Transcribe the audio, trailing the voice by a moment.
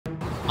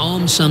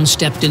AumSum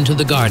stepped into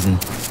the garden,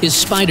 his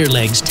spider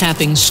legs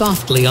tapping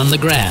softly on the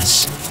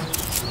grass.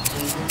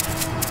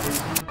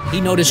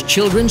 He noticed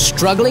children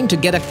struggling to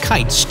get a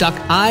kite stuck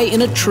high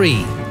in a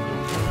tree.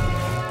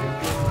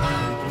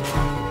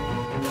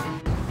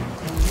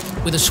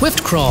 With a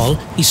swift crawl,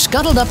 he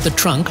scuttled up the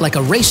trunk like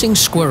a racing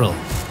squirrel.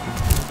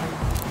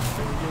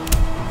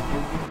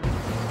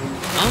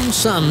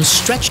 AumSum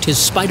stretched his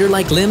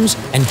spider-like limbs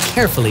and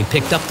carefully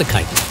picked up the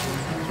kite.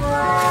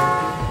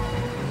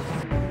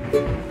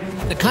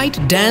 The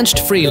kite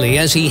danced freely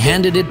as he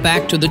handed it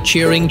back to the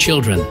cheering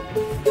children.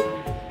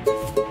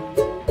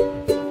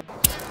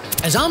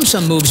 As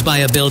AumSum moves by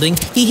a building,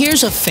 he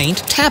hears a faint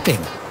tapping.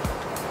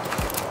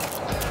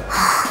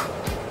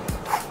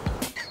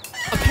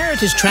 A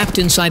parrot is trapped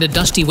inside a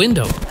dusty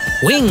window,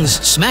 wings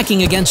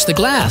smacking against the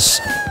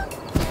glass.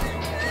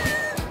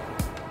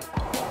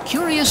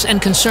 Curious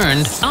and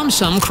concerned,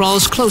 AumSum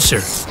crawls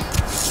closer.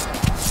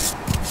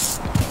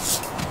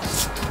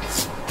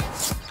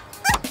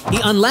 He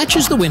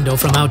unlatches the window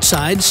from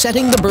outside,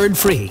 setting the bird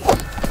free.